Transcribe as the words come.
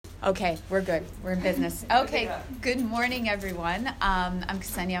Okay, we're good. We're in business. Okay, good morning, everyone. I'm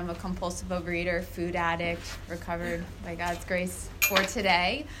Ksenia. I'm a compulsive overeater, food addict, recovered by God's grace for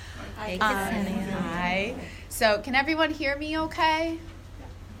today. Hi, Ksenia. Hi. So, can everyone hear me okay?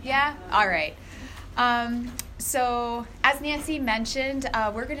 Yeah? All right. So, as Nancy mentioned,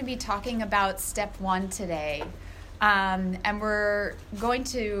 we're going to be talking about step 1 today. And we're going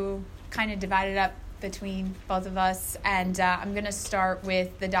to kind of divide it up between both of us, and I'm going to start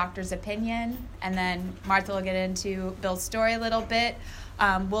with the doctor's opinion, and then Martha will get into Bill's story a little bit.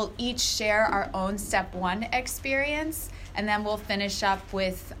 We'll each share our own step 1 experience, and then we'll finish up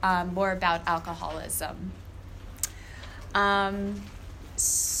with more about alcoholism.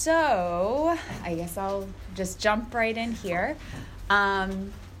 So I guess I'll just jump right in here.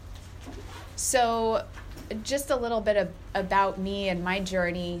 So just a little bit about me and my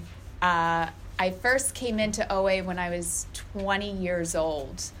journey. I first came into OA when I was 20 years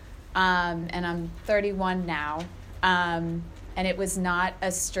old, and I'm 31 now, and it was not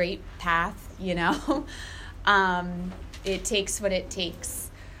a straight path, you know. It takes what it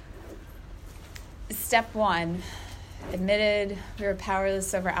takes. Step 1, admitted we were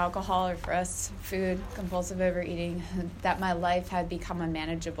powerless over alcohol, or for us, food, compulsive overeating, that my life had become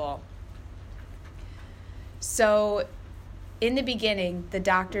unmanageable. So in the beginning, the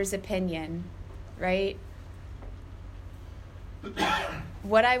doctor's opinion, right?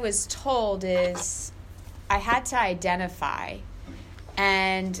 What I was told is I had to identify,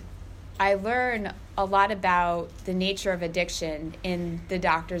 and I learned a lot about the nature of addiction in the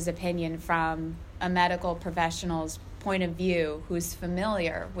doctor's opinion from a medical professional's point of view who's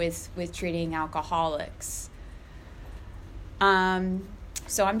familiar with treating alcoholics. So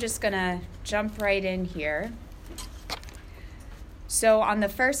I'm just going to jump right in here. So on the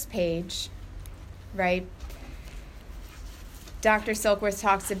first page, right, Dr. Silkworth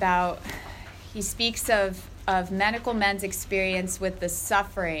talks about, he speaks of medical men's experience with the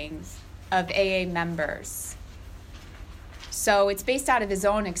sufferings of AA members. So it's based out of his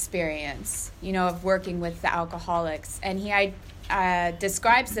own experience, you know, of working with the alcoholics. And he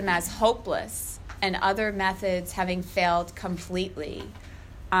describes them as hopeless and other methods having failed completely.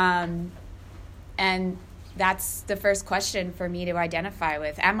 And that's the first question for me to identify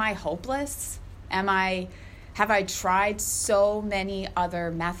with. Am I hopeless? Have I tried so many other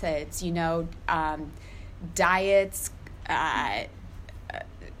methods, you know, diets,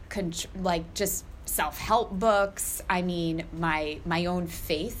 like just self-help books. I mean, my own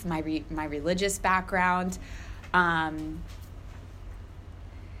faith, my religious background. And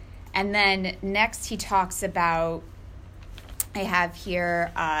then next he talks about, I have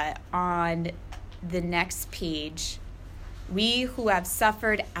here on the next page, we who have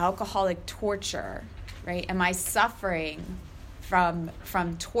suffered alcoholic torture, right? Am I suffering from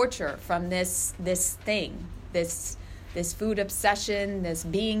torture, from this thing, this food obsession, this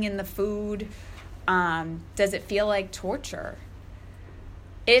being in the food? Does it feel like torture?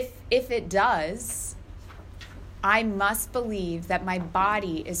 If it does, I must believe that my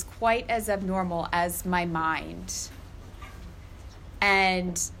body is quite as abnormal as my mind.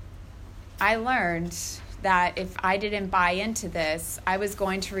 And I learned that if I didn't buy into this, I was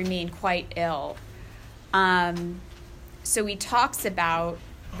going to remain quite ill. So he talks about,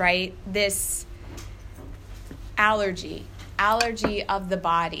 right, this allergy of the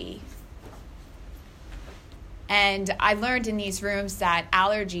body. And I learned in these rooms that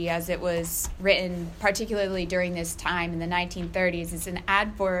allergy, as it was written, particularly during this time in the 1930s, is an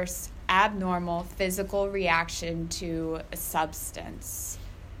adverse, abnormal physical reaction to a substance.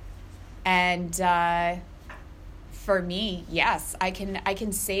 And for me, yes, I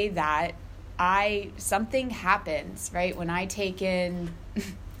can say that something happens, right? When I take in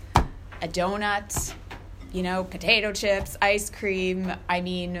a donut, you know, potato chips, ice cream, I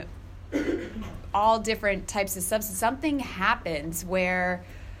mean, all different types of substances, something happens where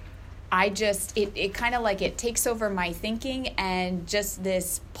I just, it kind of like it takes over my thinking, and just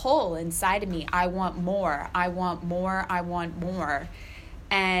this pull inside of me. I want more. I want more. I want more.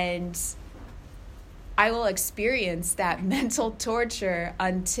 And I will experience that mental torture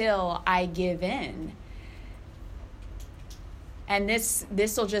until I give in. And this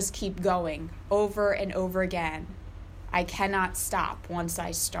will just keep going over and over again. I cannot stop once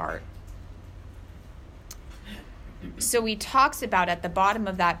I start. So he talks about, at the bottom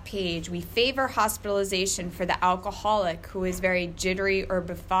of that page, we favor hospitalization for the alcoholic who is very jittery or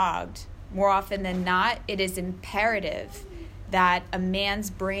befogged. More often than not, it is imperative that a man's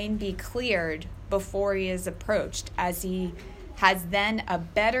brain be cleared before he is approached, as he has then a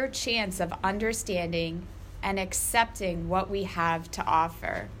better chance of understanding and accepting what we have to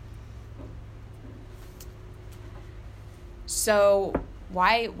offer. So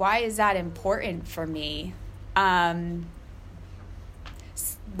why is that important for me?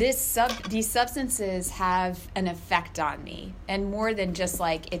 These substances have an effect on me, and more than just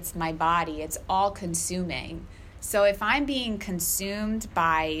like it's my body, it's all consuming. So if I'm being consumed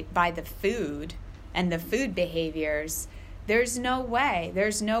by the food and the food behaviors, there's no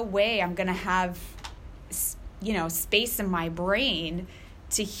way I'm going to have, space in my brain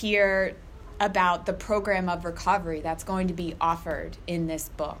to hear about the program of recovery that's going to be offered in this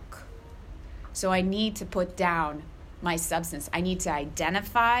book. So I need to put down my substance. I need to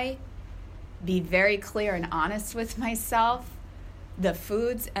identify, be very clear and honest with myself, the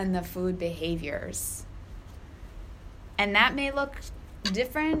foods and the food behaviors. And that may look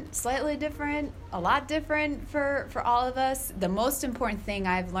different, slightly different, a lot different for all of us. The most important thing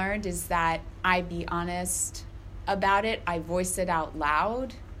I've learned is that I be honest about it. I voice it out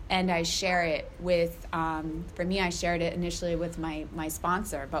loud, and I share it with, for me, I shared it initially with my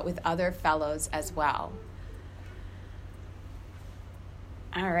sponsor, but with other fellows as well.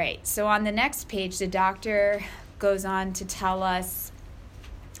 All right, so on the next page, the doctor goes on to tell us,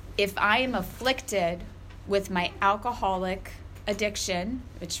 if I am afflicted with my alcoholic addiction,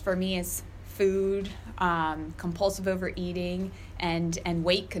 which for me is food, compulsive overeating, and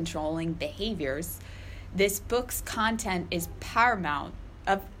weight controlling behaviors, this book's content is paramount,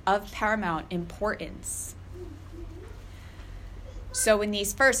 of paramount importance. So in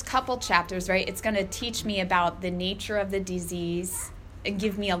these first couple chapters, right, it's going to teach me about the nature of the disease and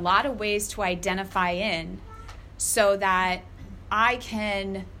give me a lot of ways to identify in, so that I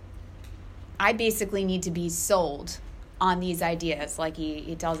basically need to be sold on these ideas, like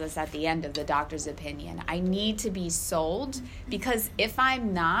he tells us at the end of the doctor's opinion. I need to be sold, because if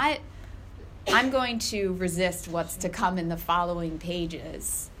I'm not, I'm going to resist what's to come in the following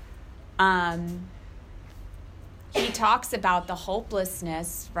pages. He talks about the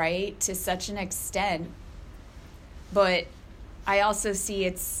hopelessness, right, to such an extent, but I also see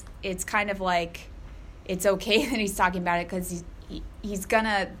it's kind of like it's okay that he's talking about it, because he's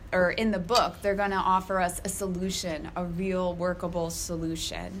gonna, or in the book, they're gonna offer us a solution, a real workable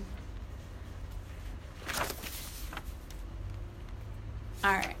solution.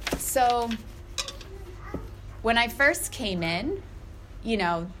 All right, so when I first came in,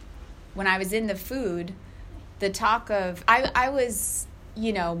 when I was in the food, the talk of, I was,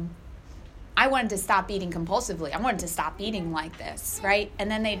 I wanted to stop eating compulsively. I wanted to stop eating like this, right? And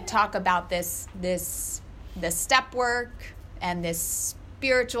then they talk about the step work and this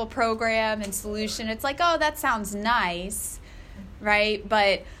spiritual program and solution. It's like, oh, that sounds nice, right?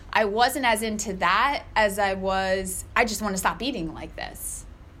 But I wasn't as into that as I just want to stop eating like this,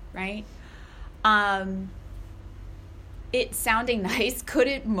 right? It sounding nice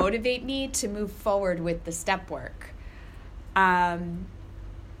couldn't motivate me to move forward with the step work.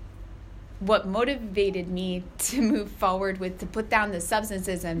 What motivated me to move forward to put down the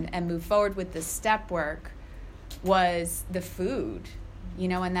substances and move forward with the step work was the food,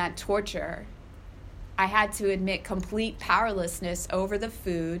 and that torture. I had to admit complete powerlessness over the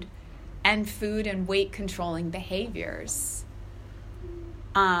food and weight controlling behaviors.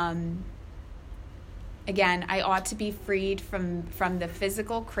 Again, I ought to be freed from the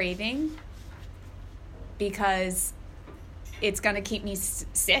physical craving, because it's going to keep me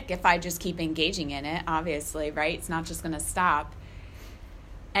sick if I just keep engaging in it, obviously, right? It's not just going to stop.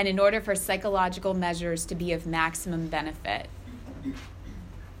 And in order for psychological measures to be of maximum benefit.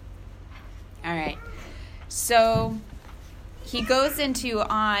 All right. So he goes into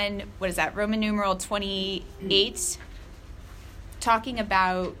on, Roman numeral 28, talking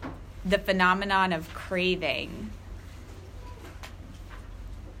about the phenomenon of craving.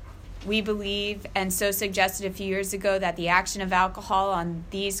 We believe, and so suggested a few years ago, that the action of alcohol on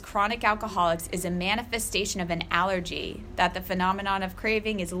these chronic alcoholics is a manifestation of an allergy, that the phenomenon of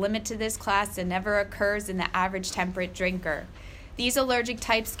craving is limited to this class and never occurs in the average temperate drinker. These allergic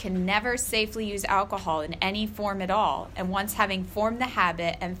types can never safely use alcohol in any form at all, and once having formed the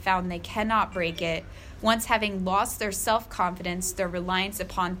habit and found they cannot break it, once having lost their self-confidence, their reliance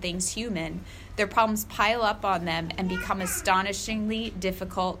upon things human, their problems pile up on them and become astonishingly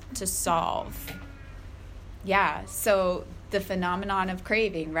difficult to solve. Yeah, so the phenomenon of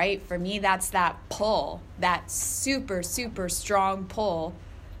craving, right? For me, that's that pull, that super, super strong pull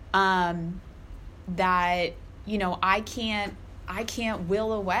that, I can't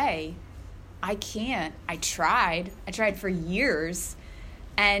will away. I can't. I tried for years,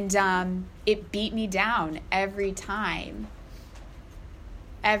 and it beat me down every time.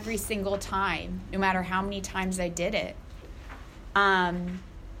 Every single time, no matter how many times I did it.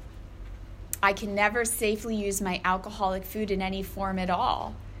 I can never safely use my alcoholic food in any form at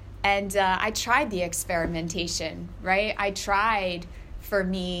all. And I tried the experimentation, right? I tried, for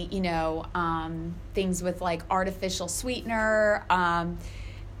me, things with like artificial sweetener,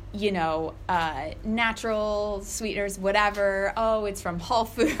 natural sweeteners, whatever. Oh, it's from Whole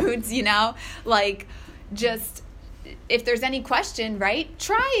Foods, like, just, if there's any question, right,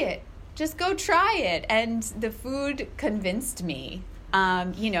 try it. Just go try it. And the food convinced me,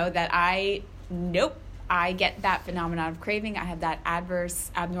 that I get that phenomenon of craving. I have that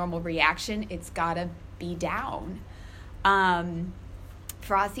adverse, abnormal reaction. It's gotta be down.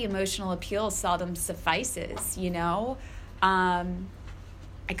 Frothy emotional appeal seldom suffices,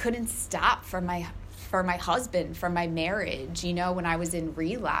 I couldn't stop for my husband, for my marriage, when I was in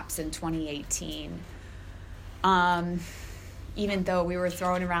relapse in 2018. Even though we were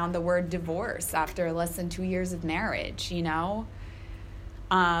throwing around the word divorce after less than 2 years of marriage,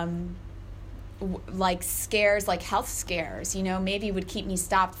 like scares, like health scares, maybe would keep me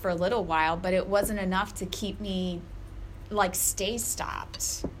stopped for a little while, but it wasn't enough to keep me, like, stay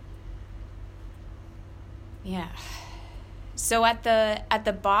stopped. Yeah. So at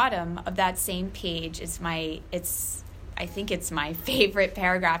the bottom of that same page I think it's my favorite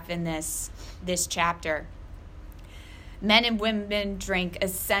paragraph in this chapter. Men and women drink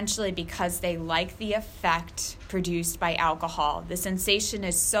essentially because they like the effect produced by alcohol. The sensation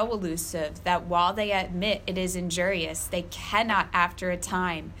is so elusive that while they admit it is injurious, they cannot, after a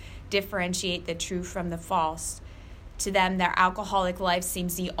time, differentiate the true from the false. To them, their alcoholic life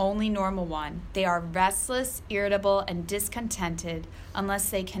seems the only normal one. They are restless, irritable, and discontented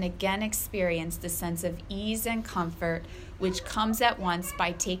unless they can again experience the sense of ease and comfort which comes at once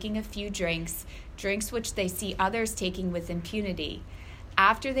by taking a few drinks which they see others taking with impunity.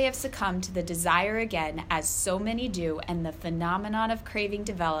 After they have succumbed to the desire again, as so many do, and the phenomenon of craving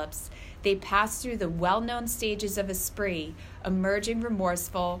develops, they pass through the well-known stages of a spree, emerging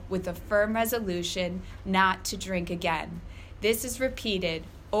remorseful with a firm resolution not to drink again. This is repeated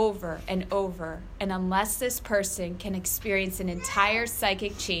over and over, and unless this person can experience an entire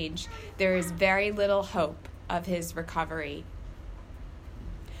psychic change, there is very little hope of his recovery.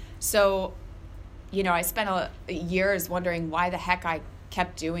 So, I spent years wondering why the heck I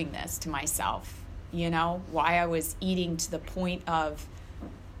kept doing this to myself, why I was eating to the point of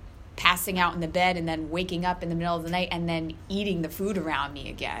passing out in the bed and then waking up in the middle of the night and then eating the food around me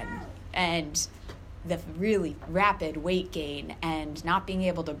again, and the really rapid weight gain and not being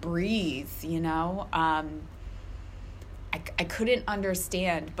able to breathe, I couldn't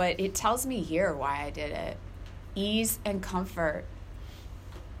understand, but it tells me here why I did it. Ease and comfort.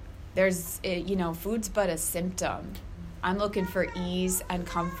 There's, food's but a symptom. I'm looking for ease and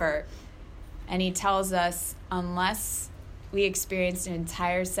comfort. And he tells us, unless we experience an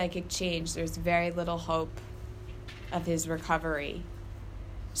entire psychic change, there's very little hope of his recovery.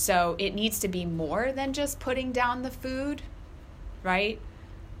 So it needs to be more than just putting down the food, right?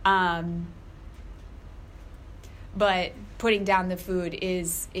 But putting down the food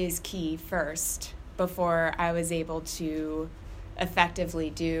is key first before I was able to effectively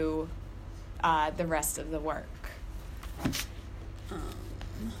do the rest of the work.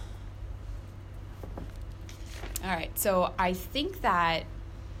 All right, so I think that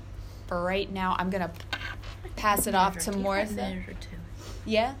for right now, I'm going to pass it off to Martha.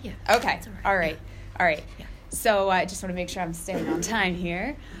 Yeah? Yeah. Okay. That's All right. Yeah. All right. Yeah. So I just want to make sure I'm staying on time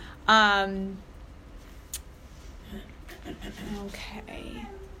here. Okay.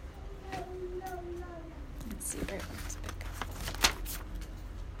 Let's see where let's pick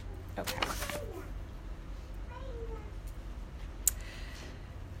up. Okay.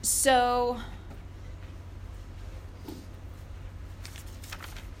 So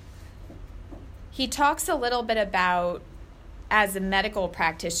he talks a little bit about, as a medical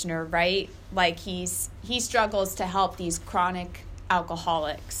practitioner, right? Like he struggles to help these chronic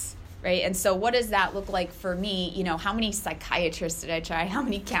alcoholics, right? And so what does that look like for me? How many psychiatrists did I try? How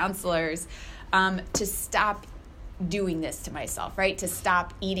many counselors to stop doing this to myself, right? To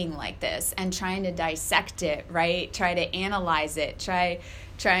stop eating like this and trying to dissect it, right? Try to analyze it,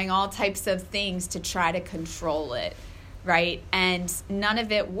 trying all types of things to try to control it, right? And none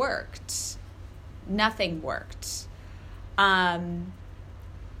of it worked. Nothing worked.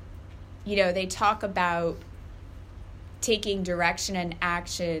 They talk about taking direction and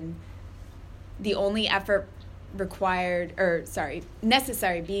action, the only effort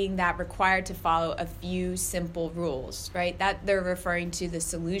necessary being that required to follow a few simple rules, right? That they're referring to the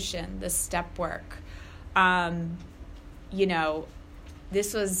solution, the step work.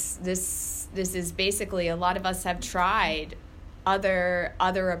 This is basically, a lot of us have tried other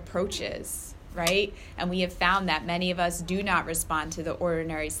approaches, right? And we have found that many of us do not respond to the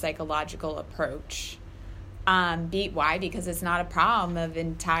ordinary psychological approach. Why? Because it's not a problem of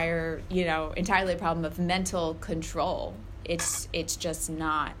entirely a problem of mental control. It's just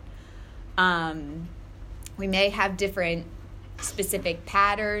not. We may have different specific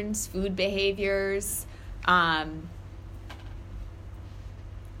patterns, food behaviors,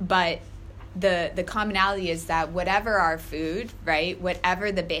 but the commonality is that whatever our food, right,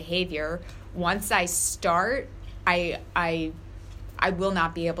 whatever the behavior, once I start, I will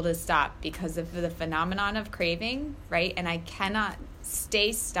not be able to stop because of the phenomenon of craving, right? And I cannot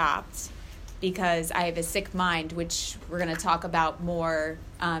stay stopped because I have a sick mind, which we're going to talk about more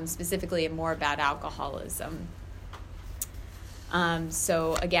specifically and more about alcoholism.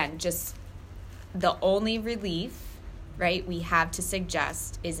 So again, just the only relief, right, we have to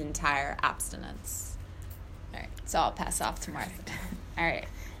suggest is entire abstinence. All right, so I'll pass off to Martha. All right.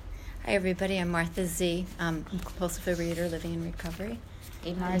 Hi, everybody. I'm Martha Z. I'm a compulsive overeater living in recovery.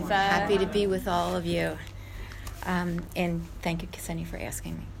 Hey, Martha. I'm happy to be with all of you. And thank you, Ksenia, for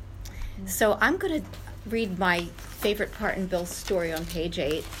asking me. So I'm going to read my favorite part in Bill's story on page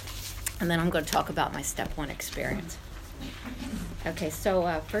 8, and then I'm going to talk about my step 1 experience. Okay,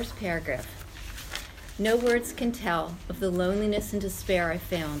 so first paragraph. No words can tell of the loneliness and despair I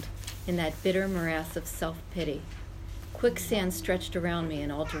found in that bitter morass of self-pity. Quicksand stretched around me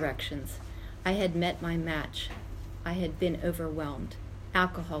in all directions. I had met my match. I had been overwhelmed.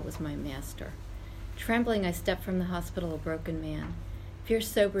 Alcohol was my master. Trembling, I stepped from the hospital a broken man. Fear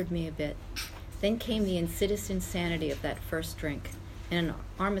sobered me a bit. Then came the insidious insanity of that first drink. And on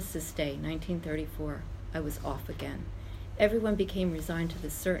Armistice Day, 1934, I was off again. Everyone became resigned to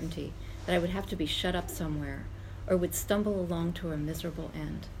the certainty that I would have to be shut up somewhere or would stumble along to a miserable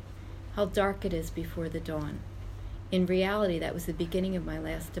end. How dark it is before the dawn. In reality, that was the beginning of my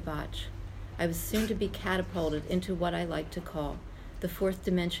last debauch. I was soon to be catapulted into what I like to call the fourth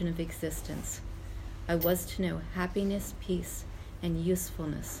dimension of existence. I was to know happiness, peace, and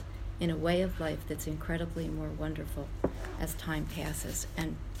usefulness in a way of life that's incredibly more wonderful as time passes.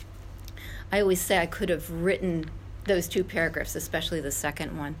 And I always say I could have written those 2 paragraphs, especially the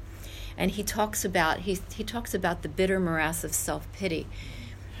second one. And he talks about the bitter morass of self-pity.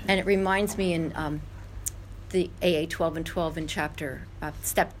 And it reminds me in the AA 12 and 12 in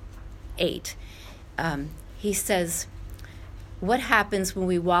step 8, he says, what happens when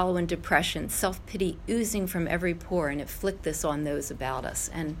we wallow in depression, self-pity oozing from every pore, and inflict this on those about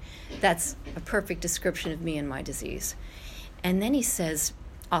us? And that's a perfect description of me and my disease. And then he says,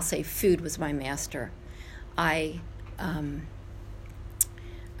 I'll say food was my master. I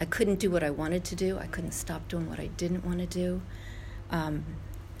couldn't do what I wanted to do. I couldn't stop doing what I didn't want to do.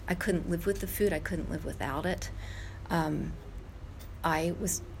 I couldn't live with the food. I couldn't live without it. I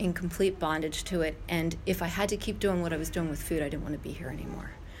was in complete bondage to it. And if I had to keep doing what I was doing with food, I didn't want to be here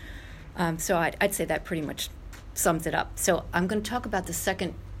anymore. So I'd say that pretty much sums it up. So I'm going to talk about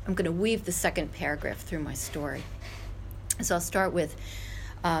I'm going to weave the second paragraph through my story. So I'll start with,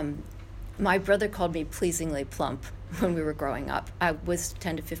 my brother called me pleasingly plump when we were growing up. I was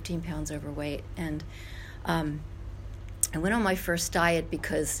 10 to 15 pounds overweight. And I went on my first diet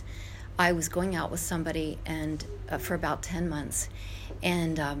because I was going out with somebody and for about 10 months.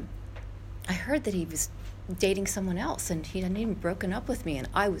 And I heard that he was dating someone else, and he hadn't even broken up with me. And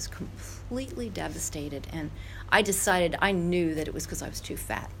I was completely devastated. And I decided, I knew that it was because I was too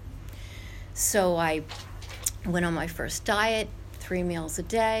fat. So I went on my first diet, 3 meals a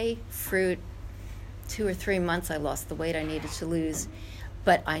day, fruit. 2 or 3 months, I lost the weight I needed to lose.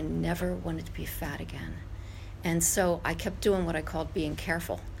 But I never wanted to be fat again. And so I kept doing what I called being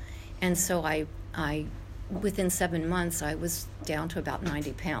careful. And so I within 7 months, I was down to about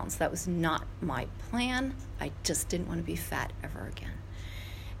 90 pounds. That was not my plan. I just didn't want to be fat ever again.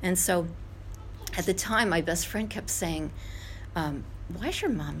 And so at the time, my best friend kept saying, why is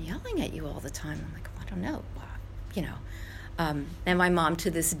your mom yelling at you all the time? I'm like, I don't know, and my mom,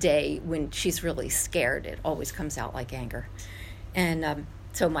 to this day, when she's really scared, it always comes out like anger. And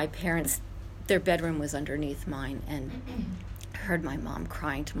so my parents, their bedroom was underneath mine, and I heard my mom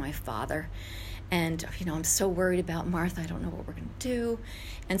crying to my father. And, I'm so worried about Martha. I don't know what we're going to do.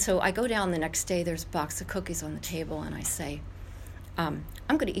 And so I go down the next day. There's a box of cookies on the table, and I say, I'm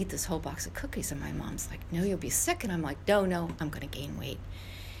going to eat this whole box of cookies. And my mom's like, no, you'll be sick. And I'm like, no, I'm going to gain weight.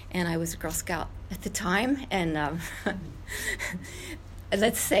 And I was a Girl Scout at the time, and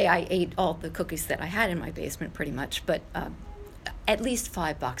let's say I ate all the cookies that I had in my basement pretty much, but at least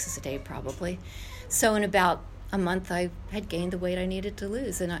 5 boxes a day probably. So in about a month, I had gained the weight I needed to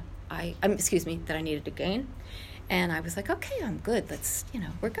lose, and that I needed to gain. And I was like, okay, I'm good.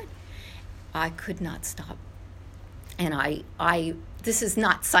 We're good. I could not stop. And this is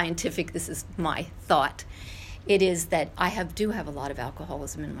not scientific, this is my thought. It is that I do have a lot of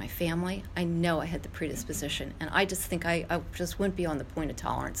alcoholism in my family. I know I had the predisposition, and I just think I just wouldn't be on the point of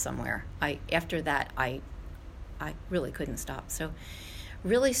tolerance somewhere. After that, I really couldn't stop. So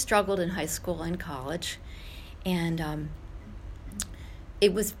really struggled in high school and college, and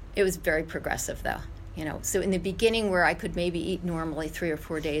it was very progressive, though. So in the beginning, where I could maybe eat normally 3 or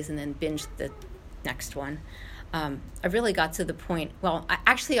 4 days and then binge the next one, I really got to the point. Well,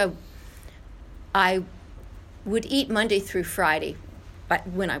 I would eat Monday through Friday, but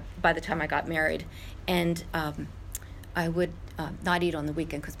by the time I got married, and I would not eat on the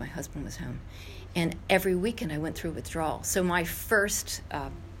weekend because my husband was home. And every weekend I went through withdrawal. So my first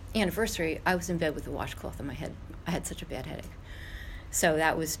anniversary, I was in bed with a washcloth on my head. I had such a bad headache. So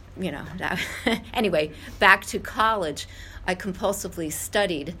that was, that. Anyway, back to college, I compulsively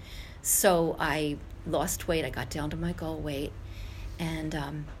studied. So I lost weight. I got down to my goal weight.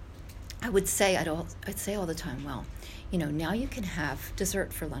 And I'd say all the time, well, now you can have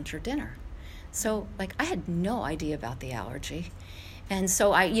dessert for lunch or dinner. So, I had no idea about the allergy. And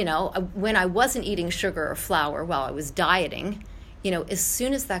so when I wasn't eating sugar or flour while I was dieting, as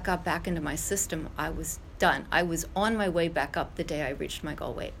soon as that got back into my system, I was done. I was on my way back up the day I reached my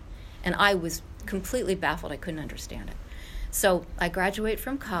goal weight. And I was completely baffled. I couldn't understand it. So I graduate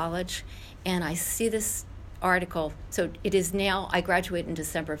from college, and I see this article. So it is now, I graduated in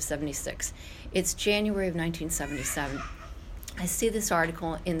December of 76. It's January of 1977. I see this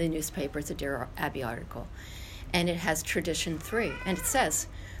article in the newspaper. It's a Dear Abby article. And it has Tradition 3. And it says,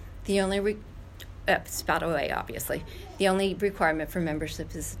 it's about OA, obviously. The only requirement for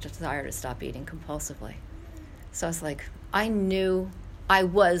membership is the desire to stop eating compulsively. So I was like, I knew I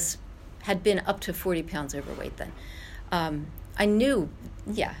had been up to 40 pounds overweight then. I knew,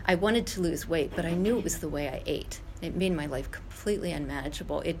 I wanted to lose weight, but I knew it was the way I ate. It made my life completely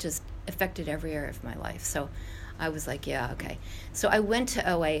unmanageable. It just affected every area of my life. So I was like, yeah, okay. So I went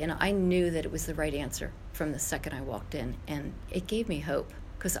to OA, and I knew that it was the right answer from the second I walked in. And it gave me hope,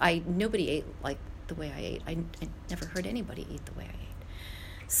 because nobody ate like the way I ate. I never heard anybody eat the way I ate.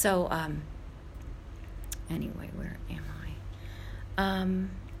 So anyway, where am I?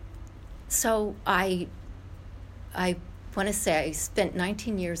 So I want to say I spent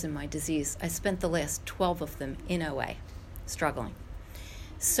 19 years in my disease. I spent the last 12 of them in OA, struggling.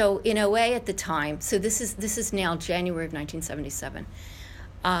 So in OA at the time, so this is now January of 1977.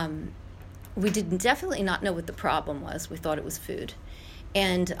 We did definitely not know what the problem was. We thought it was food,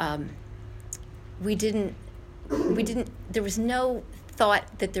 and there was no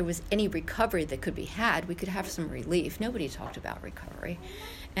thought that there was any recovery that could be had. We could have some relief. Nobody talked about recovery,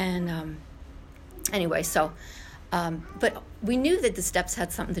 and anyway, so. But we knew that the steps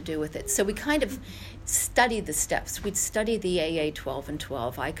had something to do with it. So we kind of studied the steps. We'd study the AA 12 and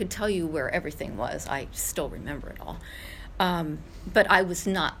 12. I could tell you where everything was. I still remember it all. But I was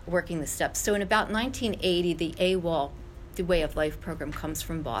not working the steps. So in about 1980, the AWOL, the Way of Life program, comes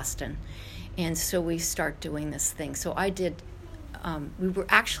from Boston. And so we start doing this thing. So we were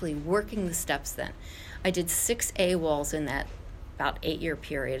actually working the steps then. I did 6 AWOLs in that about 8-year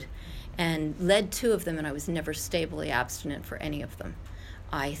period, and led 2 of them, and I was never stably abstinent for any of them.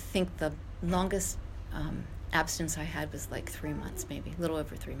 I think the longest abstinence I had was like 3 months, maybe, a little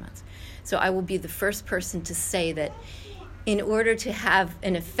over 3 months. So I will be the first person to say that in order to have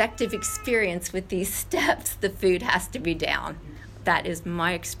an effective experience with these steps, the food has to be down. That is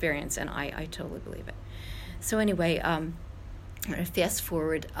my experience, and I totally believe it. So anyway, I'm going to fast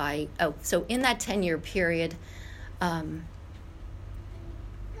forward. So in that 10-year period, I'm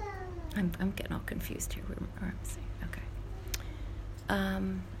getting all confused here.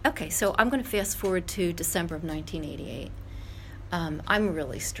 Okay, so I'm going to fast forward to December of 1988. I'm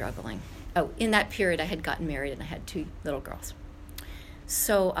really struggling. In that period, I had gotten married and I had 2 little girls.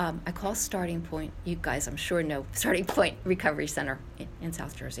 So I call Starting Point. You guys, I'm sure, know Starting Point Recovery Center in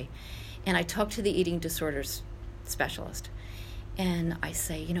South Jersey. And I talk to the eating disorders specialist. And I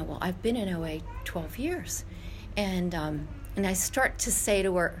say, well, I've been in OA 12 years. And I start to say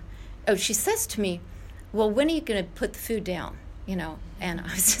to her, she says to me, well, when are you going to put the food down? And I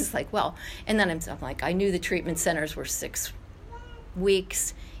was just like, well, and then I'm like, I knew the treatment centers were 6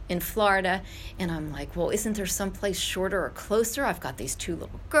 weeks in Florida. And I'm like, well, isn't there someplace shorter or closer? I've got these 2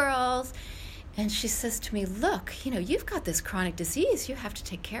 little girls. And she says to me, look, you've got this chronic disease. You have to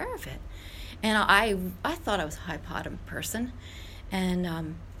take care of it. And I thought I was a high-bottom person.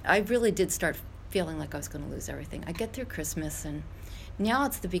 And I really did start feeling like I was going to lose everything. I get through Christmas, and Now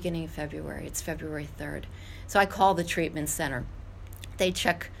it's the beginning of February. It's February 3rd. So I call the treatment center. They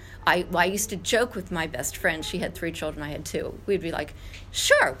check. I used to joke with my best friend. She had 3 children. I had 2. We'd be like,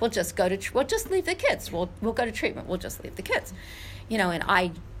 sure, we'll just leave the kids. We'll go to treatment. We'll just leave the kids.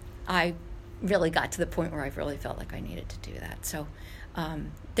 And I really got to the point where I really felt like I needed to do that. So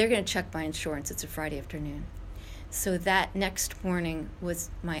they're going to check my insurance. It's a Friday afternoon. So that next morning was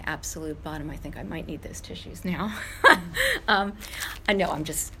my absolute bottom. I think I might need those tissues now. I know, I'm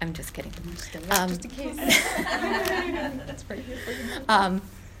just kidding. Just in case. That's pretty good for you.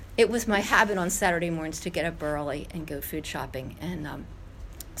 It was my habit on Saturday mornings to get up early and go food shopping. And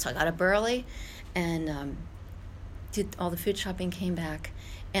so I got up early and did all the food shopping, came back,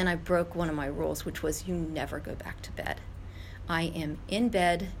 and I broke one of my rules, which was you never go back to bed. I am in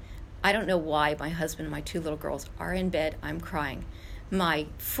bed. I don't know why my husband and my 2 little girls are in bed. I'm crying. My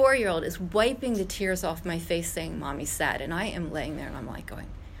 4-year-old is wiping the tears off my face saying, Mommy's sad. And I am laying there and I'm like going,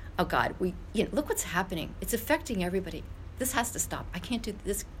 oh God, look what's happening. It's affecting everybody. This has to stop. I can't do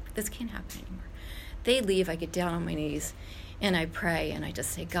this. This can't happen anymore. They leave. I get down on my knees and I pray and I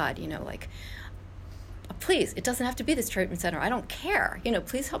just say, God, please, it doesn't have to be this treatment center. I don't care.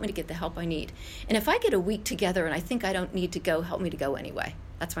 Please help me to get the help I need. And if I get a week together and I think I don't need to go, help me to go anyway.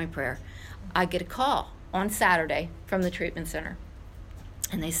 That's my prayer. I get a call on Saturday from the treatment center.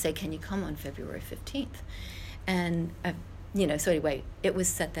 And they say, can you come on February 15th? And, so anyway, it was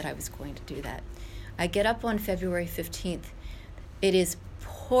set that I was going to do that. I get up on February 15th. It is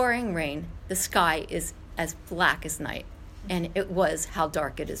pouring rain. The sky is as black as night. And it was how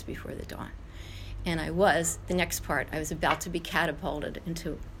dark it is before the dawn. And the next part, I was about to be catapulted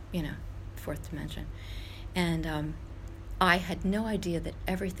into, 4th dimension. And I had no idea that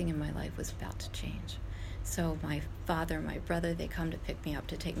everything in my life was about to change. So my father and my brother, they come to pick me up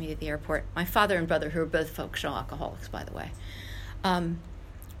to take me to the airport. My father and brother, who are both functional alcoholics, by the way.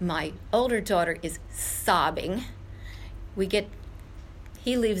 My older daughter is sobbing.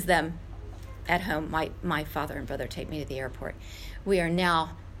 He leaves them at home. My father and brother take me to the airport. We are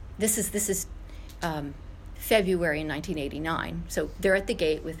now, this is February 1989. So they're at the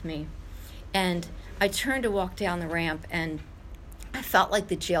gate with me. And I turned to walk down the ramp, and I felt like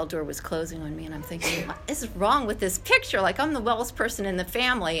the jail door was closing on me. And I'm thinking, what is wrong with this picture? Like, I'm the wellest person in the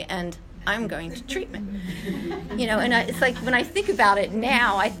family, and I'm going to treatment. It's like when I think about it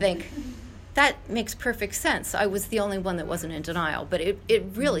now, I think that makes perfect sense. I was the only one that wasn't in denial. But it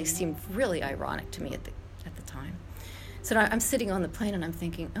really seemed really ironic to me at the time. So I'm sitting on the plane, and I'm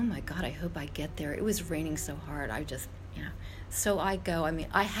thinking, oh, my God, I hope I get there. It was raining so hard. So I go.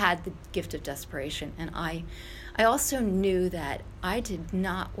 I had the gift of desperation, and I also knew that I did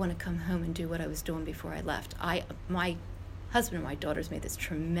not want to come home and do what I was doing before I left. My husband and my daughters made this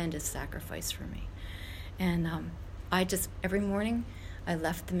tremendous sacrifice for me, and every morning I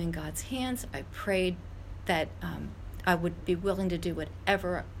left them in God's hands. I prayed that I would be willing to do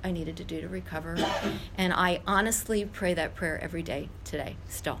whatever I needed to do to recover, and I honestly pray that prayer every day today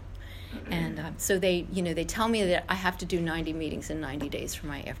still. And so they tell me that I have to do 90 meetings in 90 days for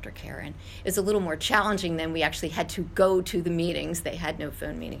my aftercare. And it's a little more challenging than we actually had to go to the meetings. They had no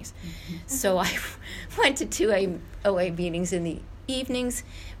phone meetings. Mm-hmm. So I went to 2 OA meetings in the evenings,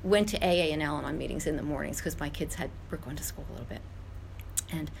 went to AA and Al-Anon meetings in the mornings because my kids were going to school a little bit.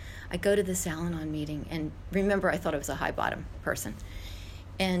 And I go to this Al-Anon meeting, and remember, I thought I was a high bottom person.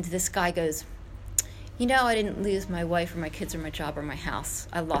 And this guy goes, I didn't lose my wife or my kids or my job or my house.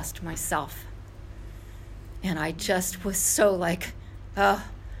 I lost myself. And I just was so like, I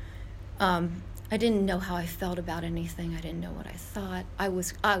didn't know how I felt about anything. I didn't know what I thought. I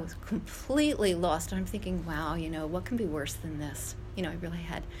was completely lost. And I'm thinking, wow, what can be worse than this? I really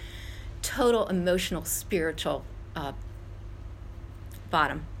had total emotional, spiritual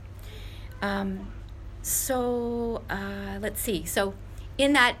bottom. Let's see. So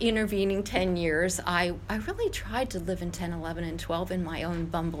in that intervening 10 years, I really tried to live in 10, 11, and 12 in my own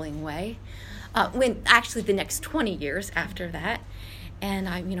bumbling way. When actually the next 20 years after that, and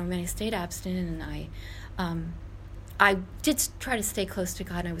I stayed abstinent, and I did try to stay close to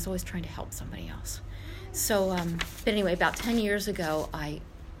God, and I was always trying to help somebody else. So, but anyway, about 10 years ago, a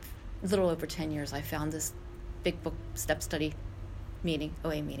little over 10 years, I found this big book step study meeting,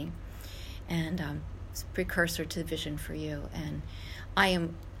 OA meeting, and it's a precursor to Vision for You, and I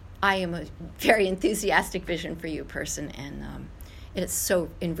am a very enthusiastic Vision for You person, and it's so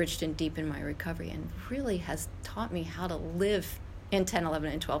enriched and deep in my recovery, and really has taught me how to live in 10,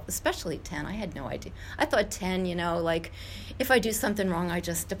 11, and 12, especially 10. I had no idea. I thought 10, like if I do something wrong, I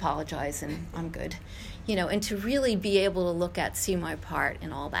just apologize and I'm good, and to really be able to see my part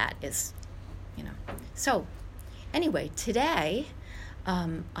and all that is, So anyway, today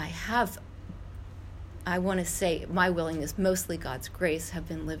I want to say my willingness, mostly God's grace, have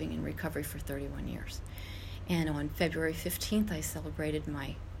been living in recovery for 31 years. And on February 15th, I celebrated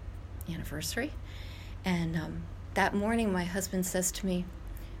my anniversary. And that morning, my husband says to me,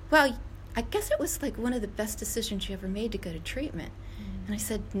 well, I guess it was like one of the best decisions you ever made to go to treatment. Mm-hmm. And I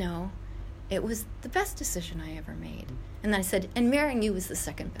said, no, it was the best decision I ever made. And then I said, and marrying you was the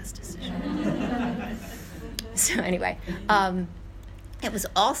second best decision. So anyway, it was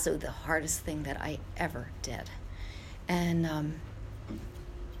also the hardest thing that I ever did. And,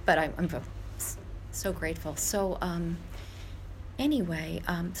 but I'm so grateful. So anyway,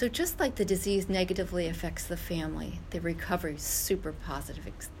 so just like the disease negatively affects the family, the recovery is super positive,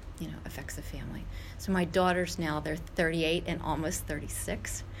 affects the family. So my daughters now, they're 38 and almost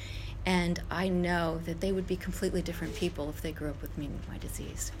 36. And I know that they would be completely different people if they grew up with me with my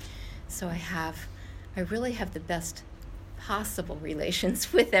disease. So I really have the best possible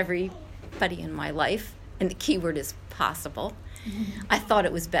relations with everybody in my life. And the key word is possible. Mm-hmm. I thought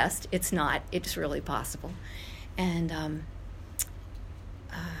it was best. It's not. It's really possible. And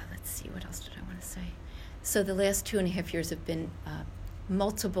let's see, what else did I want to say? So the last 2.5 years have been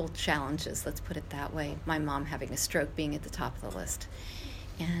multiple challenges, let's put it that way. My mom having a stroke being at the top of the list.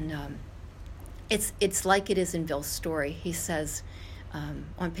 And it's like it is in Bill's story. He says,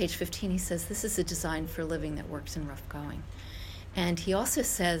 on page 15, he says, this is a design for living that works in rough going. And he also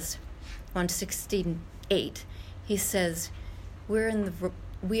says, on 16:8, he says, we're in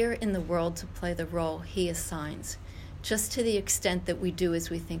the world to play the role he assigns. Just to the extent that we do as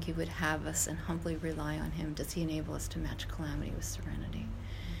we think he would have us and humbly rely on him, does he enable us to match calamity with serenity.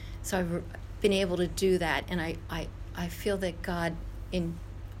 So I've been able to do that, and I feel that God, in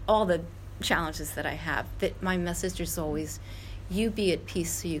all the challenges that I have, that my message is always, you be at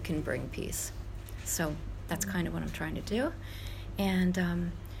peace so you can bring peace. So that's kind of what I'm trying to do. And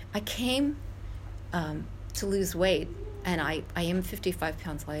I came to lose weight, and I am 55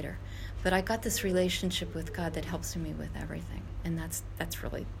 pounds lighter. But I got this relationship with God that helps me with everything, and that's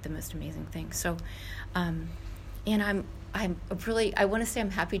really the most amazing thing. So, and I'm really, I want to say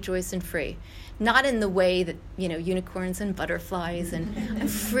I'm happy, joyous, and free, not in the way that unicorns and butterflies, and I'm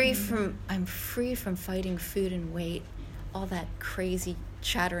free from fighting food and weight, all that crazy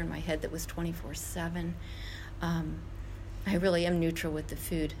chatter in my head that was 24/7. I really am neutral with the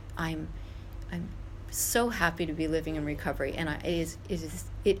food. I'm so happy to be living in recovery, and it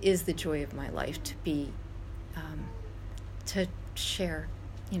is the joy of my life to be to share,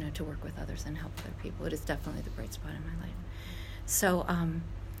 to work with others and help other people. It is definitely the bright spot in my life. So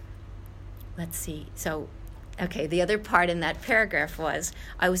let's see. So okay, the other part in that paragraph was,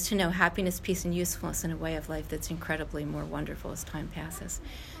 I was to know happiness, peace, and usefulness in a way of life that's incredibly more wonderful as time passes.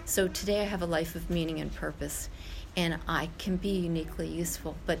 So today I have a life of meaning and purpose, and I can be uniquely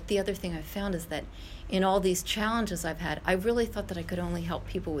useful. But the other thing I've found is that in all these challenges I've had, I really thought that I could only help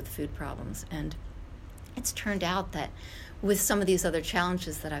people with food problems. And it's turned out that with some of these other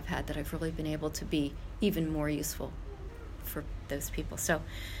challenges that I've had, that I've really been able to be even more useful for those people. So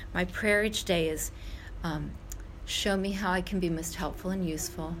my prayer each day is, show me how I can be most helpful and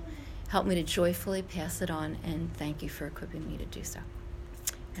useful. Help me to joyfully pass it on, and thank you for equipping me to do so.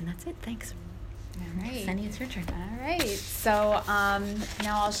 And that's it. Thanks. All right. Sunny, it's your turn. All right. So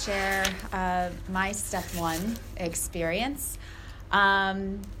now I'll share my step 1 experience.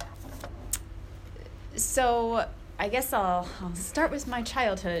 So I guess I'll start with my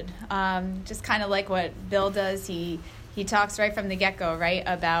childhood. Just kind of like what Bill does. He talks right from the get-go, right,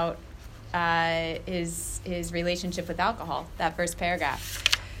 about his relationship with alcohol, that first paragraph.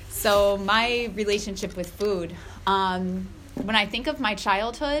 So my relationship with food. When I think of my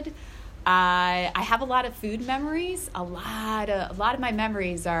childhood, I have a lot of food memories. A lot of my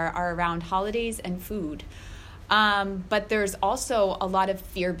memories are around holidays and food. But there's also a lot of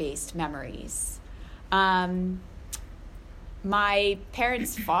fear-based memories. My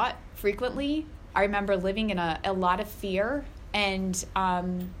parents fought frequently. I remember living in a lot of fear, and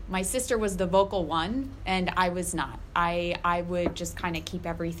my sister was the vocal one, and I was not. I would just kind of keep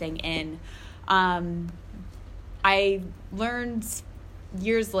everything in. I learned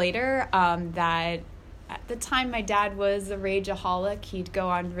years later that at the time my dad was a rageaholic. He'd go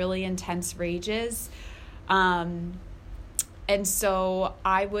on really intense rages. And so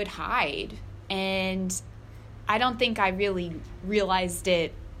I would hide. And I don't think I really realized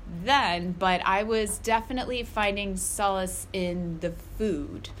it then, but I was definitely finding solace in the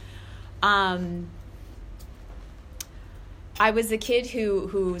food. I was a kid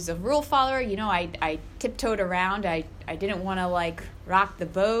who's a rule follower. I tiptoed around. I didn't want to rock the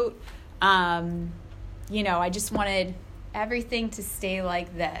boat. I just wanted everything to stay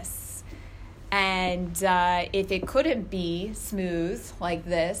like this. And if it couldn't be smooth like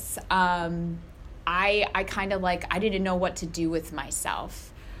this, I kind of like, I didn't know what to do with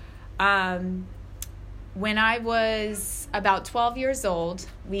myself. When I was about 12 years old,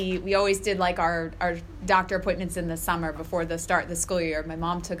 we always did like our doctor appointments in the summer before the start of the school year. My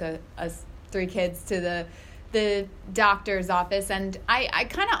mom took us 3 kids to the doctor's office, and I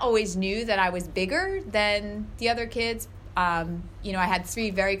kind of always knew that I was bigger than the other kids. I had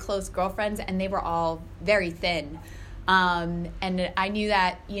 3 very close girlfriends, and they were all very thin. And I knew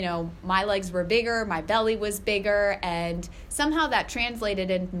that, my legs were bigger, my belly was bigger, and somehow that translated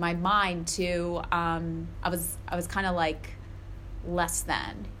in my mind to, I was kind of like less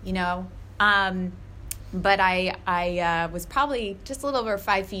than, but I was probably just a little over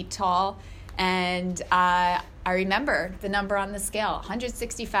 5 feet tall, and I remember the number on the scale,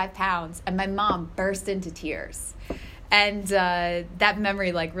 165 pounds, and my mom burst into tears. And that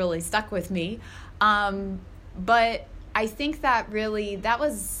memory like really stuck with me. But I think that really,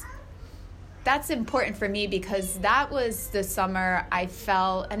 that's important for me, because that was the summer I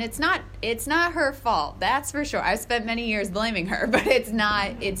felt, and it's not her fault, that's for sure. I've spent many years blaming her, but it's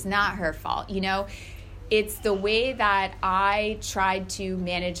not her fault, It's the way that I tried to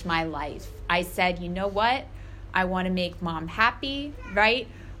manage my life. I said, you know what? I want to make mom happy, right?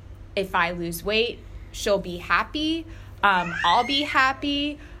 If I lose weight, she'll be happy. I'll be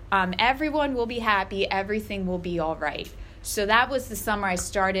happy. Everyone will be happy. Everything will be all right. So that was the summer I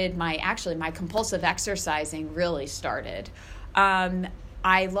started my compulsive exercising really started.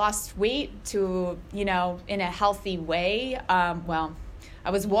 I lost weight to, in a healthy way. I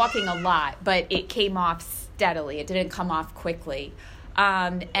was walking a lot, but it came off steadily. It didn't come off quickly.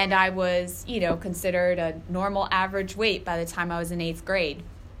 And I was, considered a normal average weight by the time I was in 8th grade.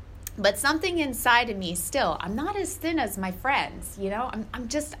 But something inside of me still, I'm not as thin as my friends,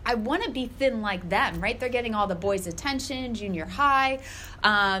 I want to be thin like them, right? They're getting all the boys' attention, junior high.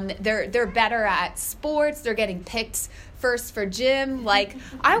 They're better at sports. They're getting picked first for gym. Like,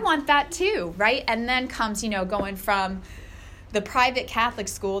 I want that too, right? And then comes, going from the private Catholic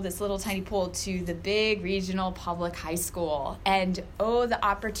school, this little tiny pool, to the big regional public high school. And the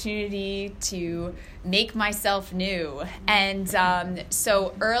opportunity to make myself new. And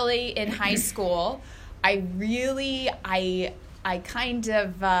so early in high school, I kind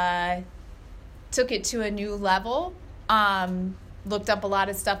of took it to a new level, looked up a lot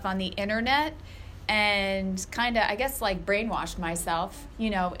of stuff on the internet, and kind of, I guess, like brainwashed myself,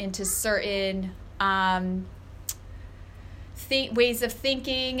 into certain ways of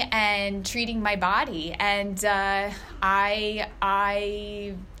thinking and treating my body. And I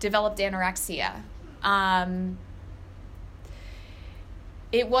developed anorexia.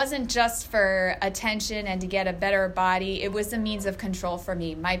 It wasn't just for attention and to get a better body. It was a means of control for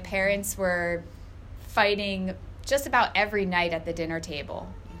me. My parents were fighting just about every night at the dinner table.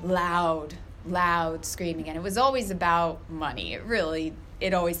 Loud screaming. And it was always about money.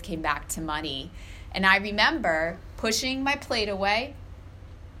 It always came back to money. And I remember pushing my plate away,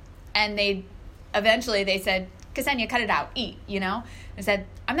 and they said, Ksenia, cut it out, eat, I said,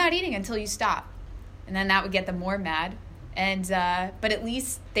 I'm not eating until you stop. And then that would get them more mad. And but at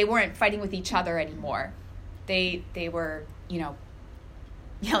least they weren't fighting with each other anymore. They were,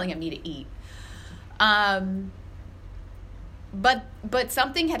 yelling at me to eat. But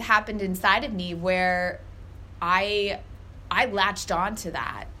something had happened inside of me where I latched on to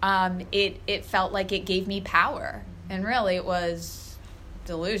that. It felt like it gave me power. And really it was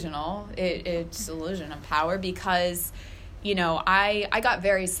delusional. It's delusion of power, because, I got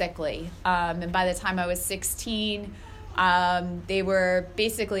very sickly. And by the time I was 16, they were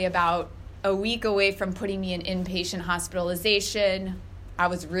basically about a week away from putting me in inpatient hospitalization. I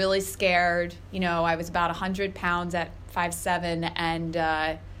was really scared. I was about 100 pounds at 5'7", and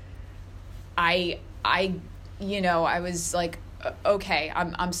I was like, okay,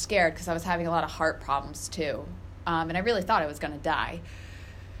 I'm scared, because I was having a lot of heart problems too. And I really thought I was going to die,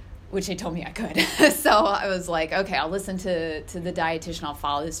 which they told me I could. So I was like, okay, I'll listen to the dietitian. I'll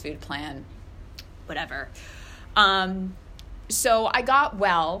follow his food plan, whatever. So I got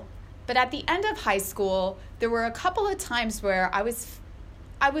well, but at the end of high school, there were a couple of times where I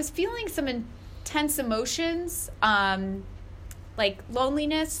was feeling some intense emotions, like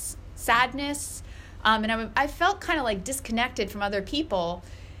loneliness, sadness, and I felt kind of like disconnected from other people.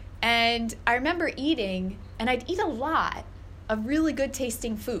 And I remember eating, and I'd eat a lot of really good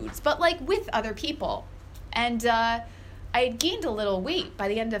tasting foods, but like with other people. And I had gained a little weight by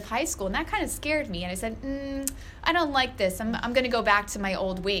the end of high school, and that kind of scared me. And I said, I don't like this. I'm going to go back to my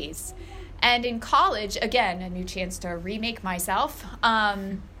old ways. And in college, again, a new chance to remake myself.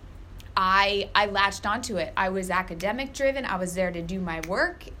 I latched onto it. I was academic driven. I was there to do my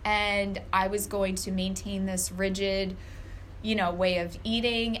work, and I was going to maintain this rigid, way of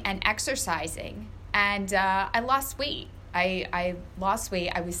eating and exercising. And I lost weight. I lost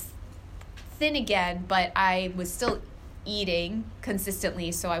weight. I was thin again, but I was still eating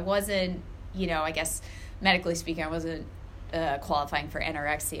consistently. So I wasn't, I guess medically speaking, I wasn't qualifying for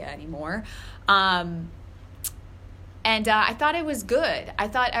anorexia anymore. And I thought it was good. I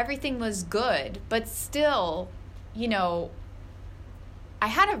thought everything was good, but still, I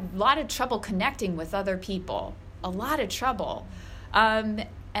had a lot of trouble connecting with other people, a lot of trouble. And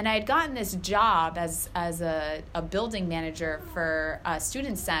I had gotten this job as a building manager for a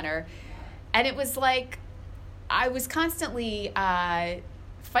student center, and it was like I was constantly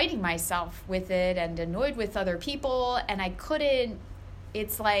fighting myself with it and annoyed with other people, and I couldn't,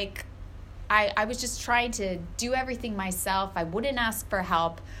 it's like I was just trying to do everything myself. I wouldn't ask for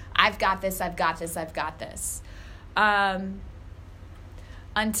help. I've got this.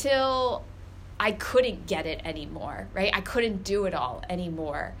 Until I couldn't get it anymore, right? I couldn't do it all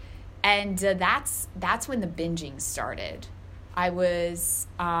anymore. And that's when the binging started. I was,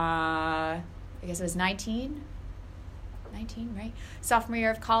 I guess it was 19, right? Sophomore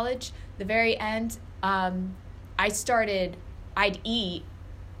year of college, the very end, I'd eat,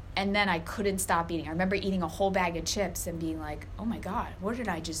 and then I couldn't stop eating. I remember eating a whole bag of chips and being like, oh my God, what did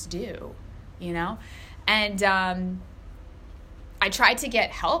I just do? And I tried to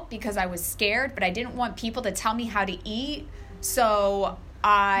get help because I was scared, but I didn't want people to tell me how to eat. So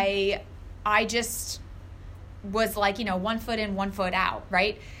I just was like, one foot in, 1 foot out,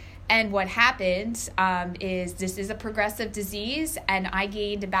 right? And what happened is this is a progressive disease, and I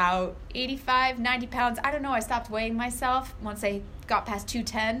gained about 85, 90 pounds. I don't know. I stopped weighing myself once I got past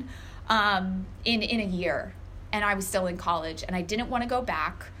 210 in a year, and I was still in college, and I didn't want to go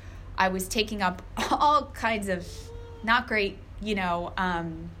back. I was taking up all kinds of not great,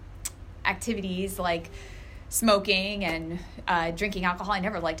 activities like smoking and drinking alcohol. I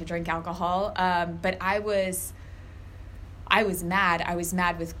never liked to drink alcohol, but I was mad. I was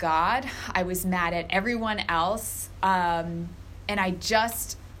mad with God. I was mad at everyone else. And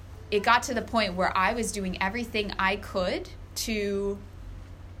it got to the point where I was doing everything I could to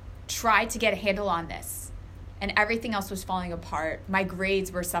try to get a handle on this. And everything else was falling apart. My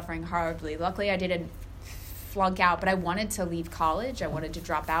grades were suffering horribly. Luckily, I didn't flunk out, but I wanted to leave college. I wanted to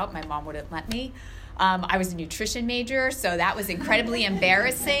drop out. My mom wouldn't let me. I was a nutrition major, so that was incredibly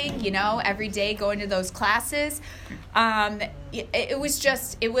embarrassing, every day going to those classes. It was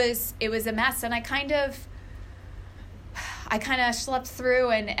a mess. And I kind of slept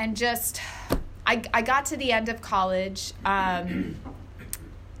through and just, I got to the end of college, and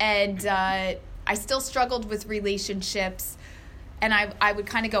I still struggled with relationships. And I would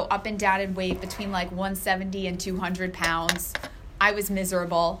kind of go up and down in weight between like 170 and 200 pounds. I was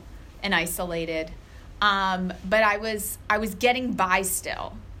miserable and isolated. But I was getting by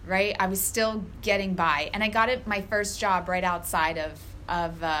still, right? I was still getting by. And I got my first job right outside of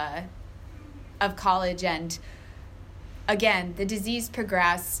college. And again, the disease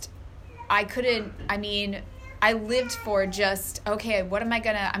progressed. I lived for just, okay, I'm going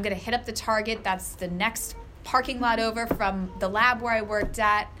to hit up the Target. That's the next parking lot over from the lab where I worked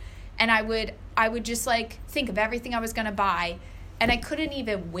at. And I would just like think of everything I was going to buy. And I couldn't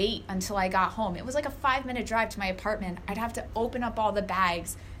even wait until I got home. It was like a 5-minute drive to my apartment. I'd have to open up all the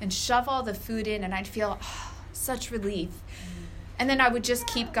bags and shove all the food in, and I'd feel such relief. And then I would just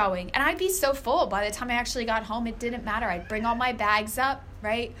keep going. And I'd be so full by the time I actually got home, it didn't matter. I'd bring all my bags up,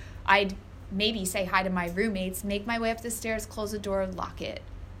 right? I'd maybe say hi to my roommates, make my way up the stairs, close the door, lock it.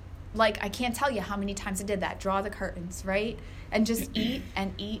 Like, I can't tell you how many times I did that. Draw the curtains, right? And just eat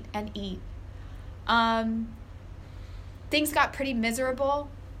and eat and eat. Things got pretty miserable.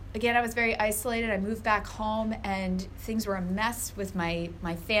 Again, I was very isolated. I moved back home, and things were a mess with my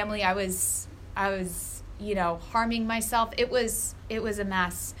family. I was harming myself. It was a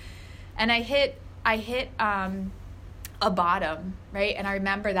mess. And I hit a bottom, right? And I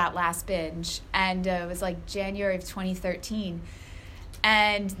remember that last binge, and it was like January of 2013.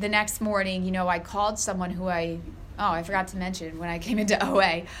 And the next morning, I called someone who I forgot to mention when I came into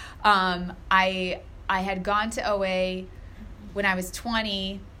OA. I had gone to OA when I was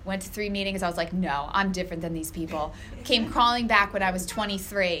 20, went to 3 meetings. I was like, no, I'm different than these people. Came crawling back when I was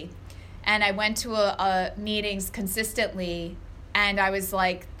 23. And I went to meetings consistently, and I was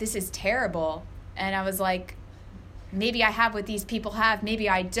like, this is terrible. And I was like, maybe I have what these people have. Maybe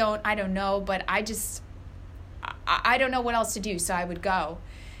I don't know. But I don't know what else to do. So I would go.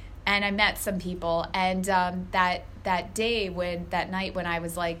 and I met some people. And that night when I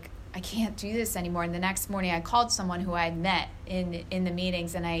was like, I can't do this anymore, and the next morning I called someone who I had met in the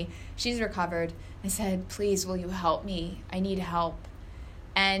meetings, and she's recovered. I said, please, will you help me? I need help.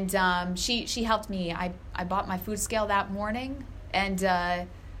 And she helped me. I bought my food scale that morning, and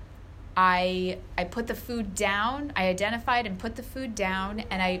I put the food down. I identified and put the food down,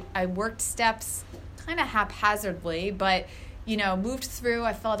 and I worked steps kind of haphazardly, but, moved through.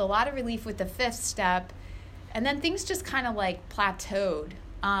 I felt a lot of relief with the 5th step, and then things just kind of like plateaued.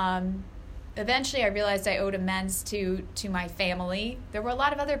 Eventually I realized I owed amends to my family. There were a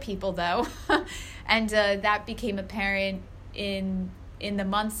lot of other people, though, and that became apparent in the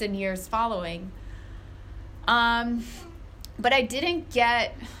months and years following. But I didn't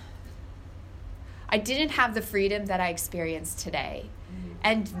have the freedom that I experienced today.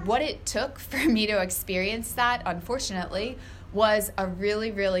 And what it took for me to experience that, unfortunately, was a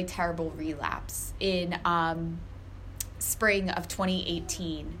really, really terrible relapse in spring of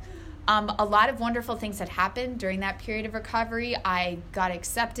 2018. A lot of wonderful things had happened during that period of recovery. I got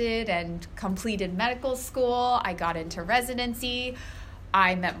accepted and completed medical school. I got into residency.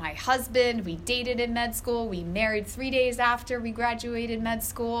 I met my husband. We dated in med school. We married 3 days after we graduated med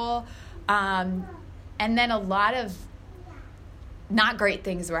school. And then a lot of not great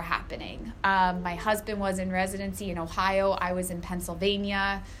things were happening. My husband was in residency in Ohio. I was in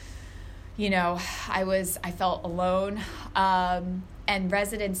Pennsylvania. I felt alone. And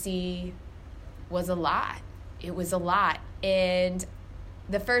residency was a lot. It was a lot. And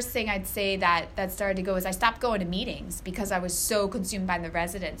the first thing I'd say that started to go is I stopped going to meetings because I was so consumed by the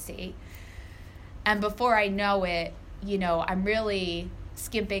residency. And before I know it, I'm really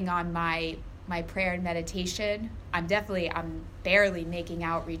skimping on my prayer and meditation. I'm barely making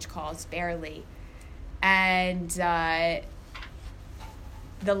outreach calls, barely. And the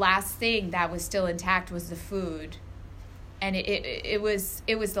last thing that was still intact was the food. And it was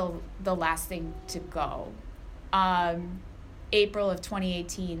the last thing to go. April of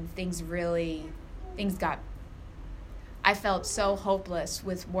 2018, I felt so hopeless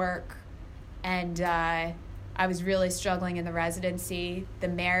with work, and I was really struggling in the residency. The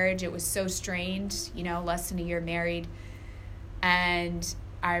marriage, it was so strained, less than a year married. And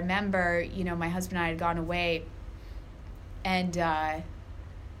I remember, my husband and I had gone away, and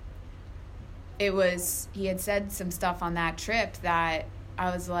he had said some stuff on that trip that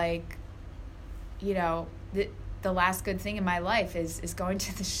I was like, the last good thing in my life is going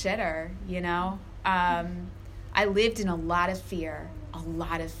to the shitter, I lived in a lot of fear,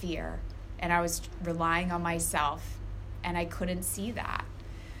 and I was relying on myself, and I couldn't see that.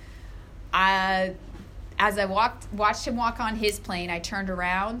 As I watched him walk on his plane, I turned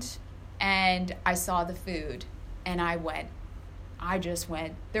around, and I saw the food, and I just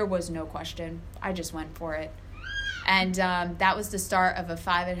went. There was no question. I just went for it. And that was the start of a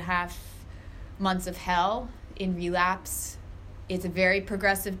 5.5 months of hell in relapse. It's a very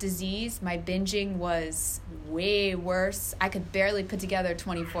progressive disease. My binging was way worse. I could barely put together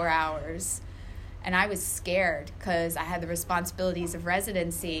 24 hours. And I was scared because I had the responsibilities of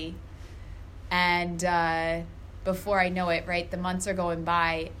residency. And before I know it, right, the months are going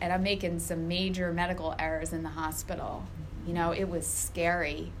by, and I'm making some major medical errors in the hospital. It was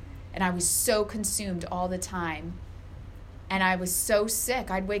scary. And I was so consumed all the time. And I was so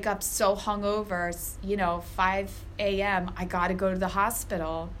sick. I'd wake up so hungover, 5 a.m. I got to go to the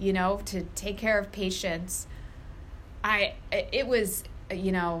hospital, to take care of patients. I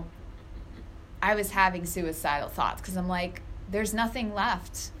was having suicidal thoughts because I'm like, there's nothing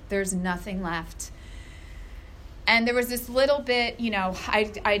left. There's nothing left. And there was this little bit,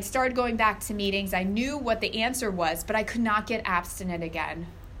 I'd started going back to meetings. I knew what the answer was, but I could not get abstinent again.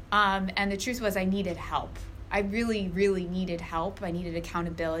 And the truth was I needed help. I really, really needed help. I needed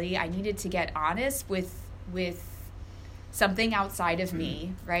accountability. I needed to get honest with something outside of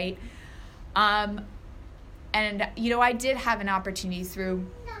me, right? And, I did have an opportunity through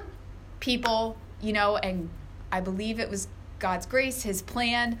people, and I believe it was God's grace, His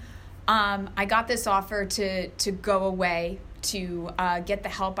plan. I got this offer to go away, to get the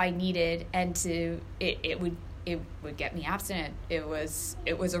help I needed, and it would get me abstinent. It was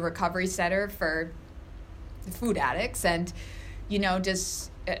a recovery center for food addicts, and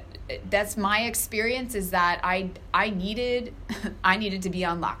that's my experience, is that I needed to be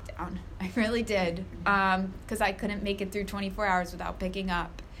on lockdown. I really did, because I couldn't make it through 24 hours without picking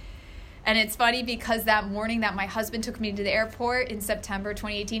up. And it's funny because that morning that my husband took me to the airport in September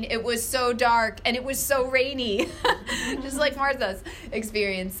 2018, it was so dark and it was so rainy, just like Martha's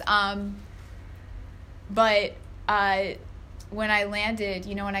experience. But when I landed,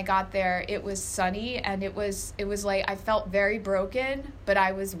 when I got there, it was sunny, and it was like I felt very broken, but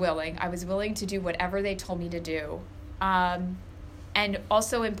I was willing. I was willing to do whatever they told me to do. And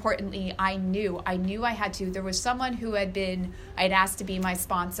also importantly, I knew I had to. There was someone who I'd asked to be my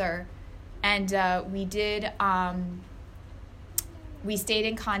sponsor, and we stayed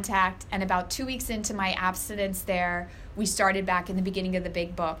in contact, and about 2 weeks into my abstinence there, we started back in the beginning of the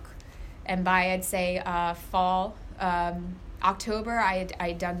big book. And by, I'd say, fall, October, I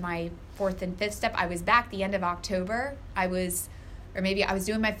had done my 4th and 5th step. I was back the end of October. I was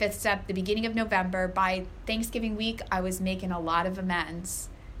doing my 5th step the beginning of November. By Thanksgiving week, I was making a lot of amends.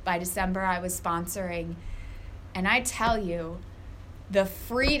 By December, I was sponsoring. And I tell you, the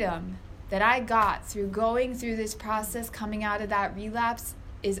freedom that I got through going through this process, coming out of that relapse,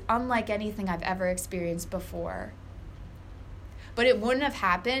 is unlike anything I've ever experienced before. But it wouldn't have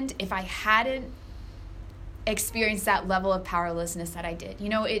happened if I hadn't experienced that level of powerlessness that I did.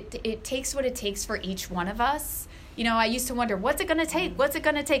 It takes what it takes for each one of us. I used to wonder, what's it going to take? What's it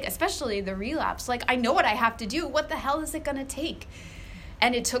going to take? Especially the relapse. Like, I know what I have to do. What the hell is it going to take?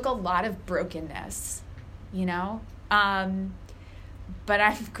 And it took a lot of brokenness, But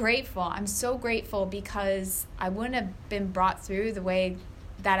I'm grateful. I'm so grateful, because I wouldn't have been brought through the way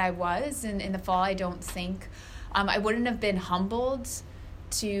that I was in the fall, I don't think. I wouldn't have been humbled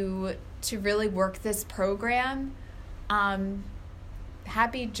to really work this program.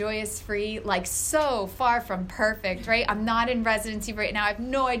 Happy, joyous, free, like so far from perfect, right? I'm not in residency right now. I have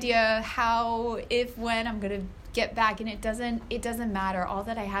no idea how, if, when I'm going to get back, and it doesn't matter. All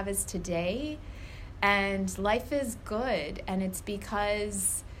that I have is today, and life is good, and it's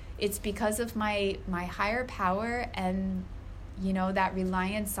because of my higher power, and that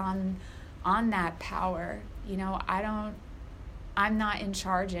reliance on that power. I'm not in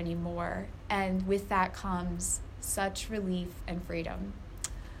charge anymore, and with that comes such relief and freedom.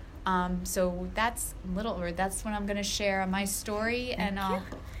 So that's what I'm going to share on my story, and I'm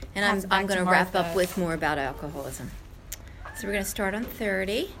going to wrap up with more about alcoholism. So we're going to start on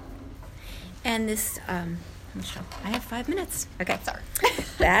 30, and this. Michelle, I have 5 minutes. Okay, sorry.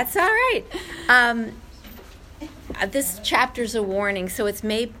 That's all right. This chapter's a warning, so it's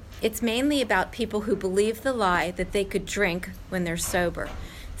mainly about people who believe the lie that they could drink when they're sober.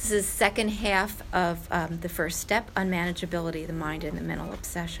 This is the second half of the first step, unmanageability, the mind and the mental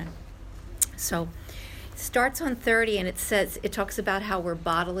obsession. So it starts on 30, and it talks about how we're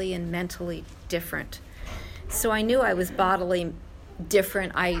bodily and mentally different. So I knew I was bodily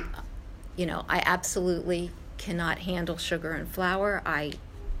different. I absolutely cannot handle sugar and flour. I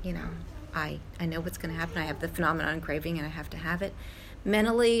know what's going to happen. I have the phenomenon craving, and I have to have it.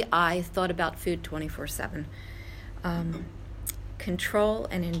 Mentally, I thought about food 24/7. Control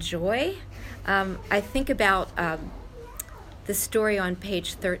and enjoy. I think about the story on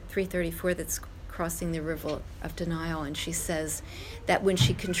page 334 that's crossing the river of denial, and she says that when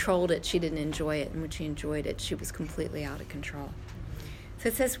she controlled it, she didn't enjoy it, and when she enjoyed it, she was completely out of control. So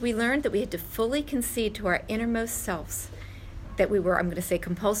it says, we learned that we had to fully concede to our innermost selves that we were, I'm going to say,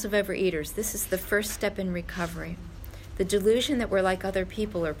 compulsive overeaters. This is the first step in recovery. The delusion that we're like other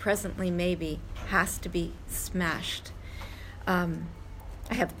people, or presently maybe, has to be smashed. I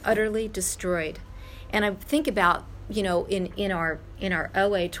have utterly destroyed. And I think about, in our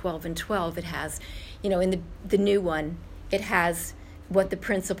OA 12 and 12, it has, in the new one, it has what the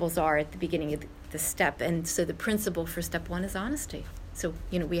principles are at the beginning of the step. And so the principle for step 1 is honesty. So,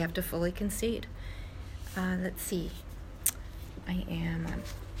 we have to fully concede. Let's see. I'm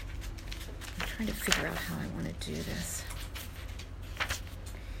trying to figure out how I want to do this.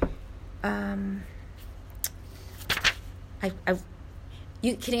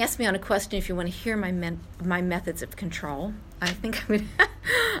 You can ask me on a question if you want to hear my methods of control. I think I'm going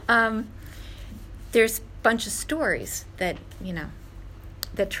to... there's a bunch of stories that,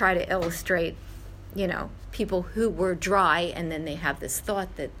 that try to illustrate, people who were dry, and then they have this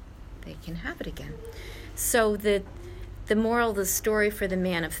thought that they can have it again. So the moral of the story for the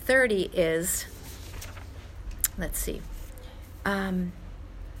man of 30 is, let's see,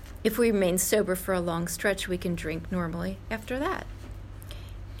 if we remain sober for a long stretch, we can drink normally after that.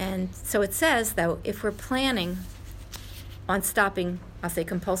 And so it says, though, if we're planning on stopping, I'll say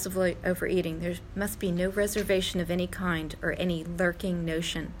compulsively overeating, there must be no reservation of any kind or any lurking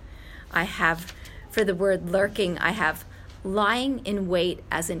notion. I have, for the word lurking, I have lying in wait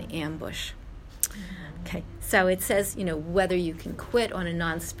as an ambush. Okay, so it says, whether you can quit on a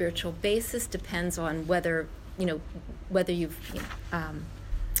non-spiritual basis depends on whether you've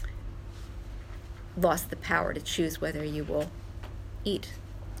lost the power to choose whether you will eat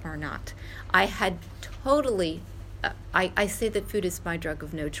or not. I had totally I say that food is my drug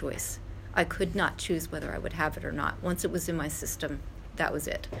of no choice. I could not choose whether I would have it or not. Once it was in my system, that was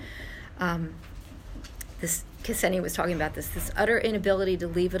it. Ksenia was talking about this utter inability to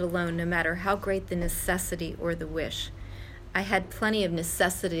leave it alone, no matter how great the necessity or the wish. I had plenty of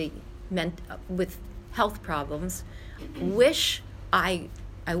necessity with health problems. Wish, I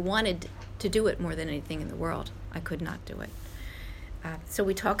wanted to do it more than anything in the world. I could not do it. So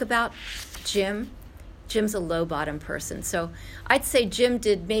we talk about Jim. Jim's a low bottom person. So I'd say Jim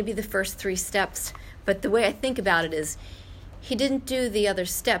did maybe the first 3 steps, but the way I think about it is he didn't do the other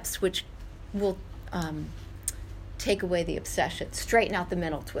steps, which will take away the obsession, straighten out the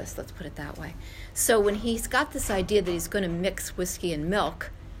mental twist, let's put it that way. So when he's got this idea that he's going to mix whiskey and milk,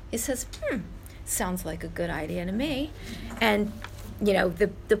 he says, sounds like a good idea to me. And,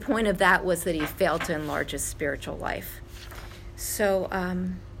 the point of that was that he failed to enlarge his spiritual life. So,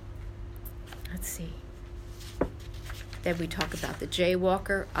 let's see. Then we talk about the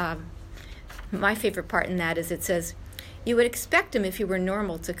jaywalker. My favorite part in that is it says, you would expect him if he were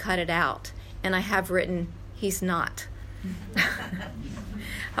normal to cut it out. And I have written, he's not.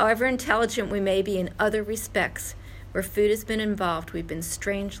 However intelligent we may be in other respects, where food has been involved, we've been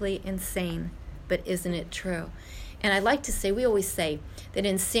strangely insane. But isn't it true? And I like to say, we always say that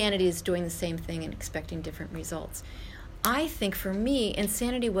insanity is doing the same thing and expecting different results. I think for me,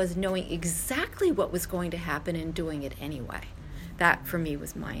 insanity was knowing exactly what was going to happen and doing it anyway. That for me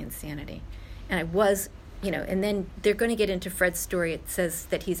was my insanity. And I was, and then they're going to get into Fred's story. It says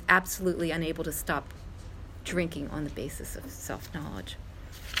that he's absolutely unable to stop drinking on the basis of self-knowledge.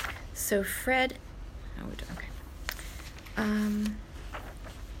 So Fred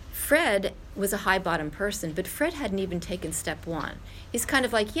was a high bottom person, but Fred hadn't even taken step 1. He's kind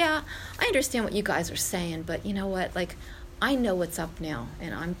of like, yeah, I understand what you guys are saying, but you know what? Like, I know what's up now,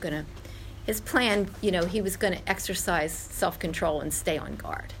 and his plan, he was going to exercise self-control and stay on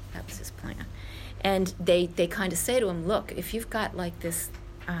guard. That was his plan. And they kind of say to him, look, if you've got like this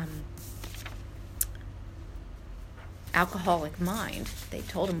alcoholic mind, they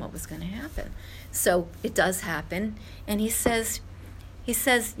told him what was going to happen. So it does happen, and he says,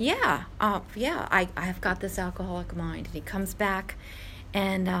 yeah, I've got this alcoholic mind. And he comes back,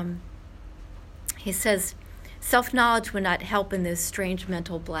 and he says, self-knowledge would not help in those strange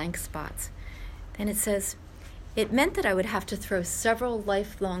mental blank spots. Then it says, it meant that I would have to throw several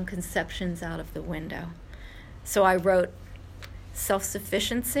lifelong conceptions out of the window. So I wrote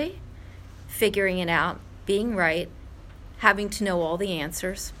self-sufficiency, figuring it out, being right, having to know all the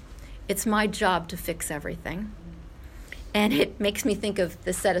answers. It's my job to fix everything. And it makes me think of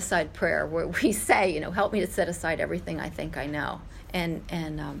the set-aside prayer where we say, help me to set aside everything I think I know. And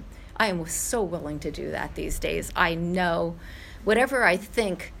I am so willing to do that these days. I know, whatever I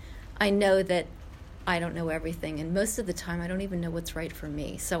think, I know that I don't know everything. And most of the time, I don't even know what's right for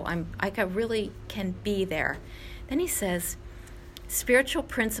me. So I really can be there. Then he says, spiritual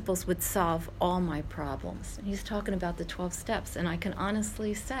principles would solve all my problems. And he's talking about the 12 steps. And I can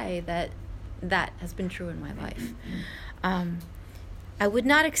honestly say that has been true in my life. I would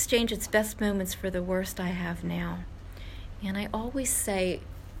not exchange its best moments for the worst I have now. And I always say,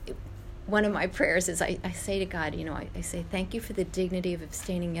 one of my prayers is I say to God, I say, thank you for the dignity of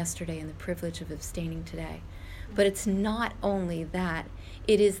abstaining yesterday and the privilege of abstaining today. But it's not only that.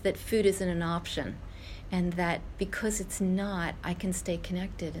 It is that food isn't an option. And that because it's not, I can stay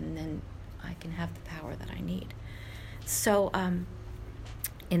connected and then I can have the power that I need. So on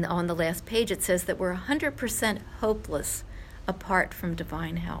the last page, it says that we're 100% hopeless apart from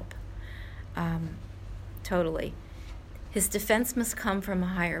divine help. Totally. His defense must come from a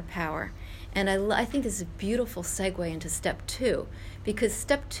higher power. And I think this is a beautiful segue into step 2, because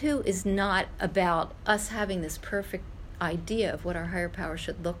step 2 is not about us having this perfect idea of what our higher power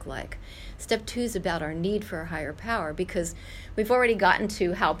should look like. Step 2 is about our need for a higher power, because we've already gotten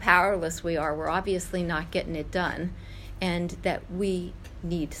to how powerless we are. We're obviously not getting it done, and that we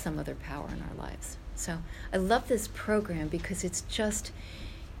need some other power in our lives. So I love this program because it's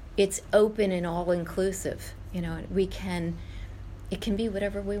open and all-inclusive. It can be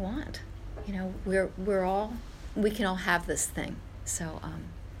whatever we want. We can all have this thing. So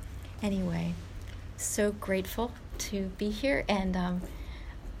anyway, so grateful to be here, and I'm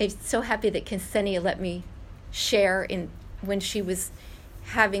so happy that Ksenia let me share when she was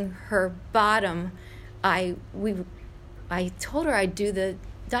having her bottom. I told her I'd do the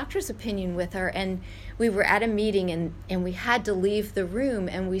doctor's opinion with her, and we were at a meeting, and we had to leave the room,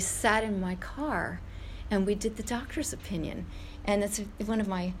 and we sat in my car and we did the doctor's opinion, and that's one of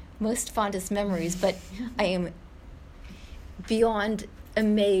my most fondest memories. But I am beyond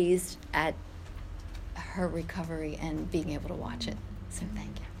amazed at her recovery and being able to watch it. So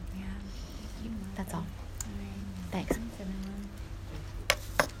thank you. Yeah. That's all. All right. Thanks.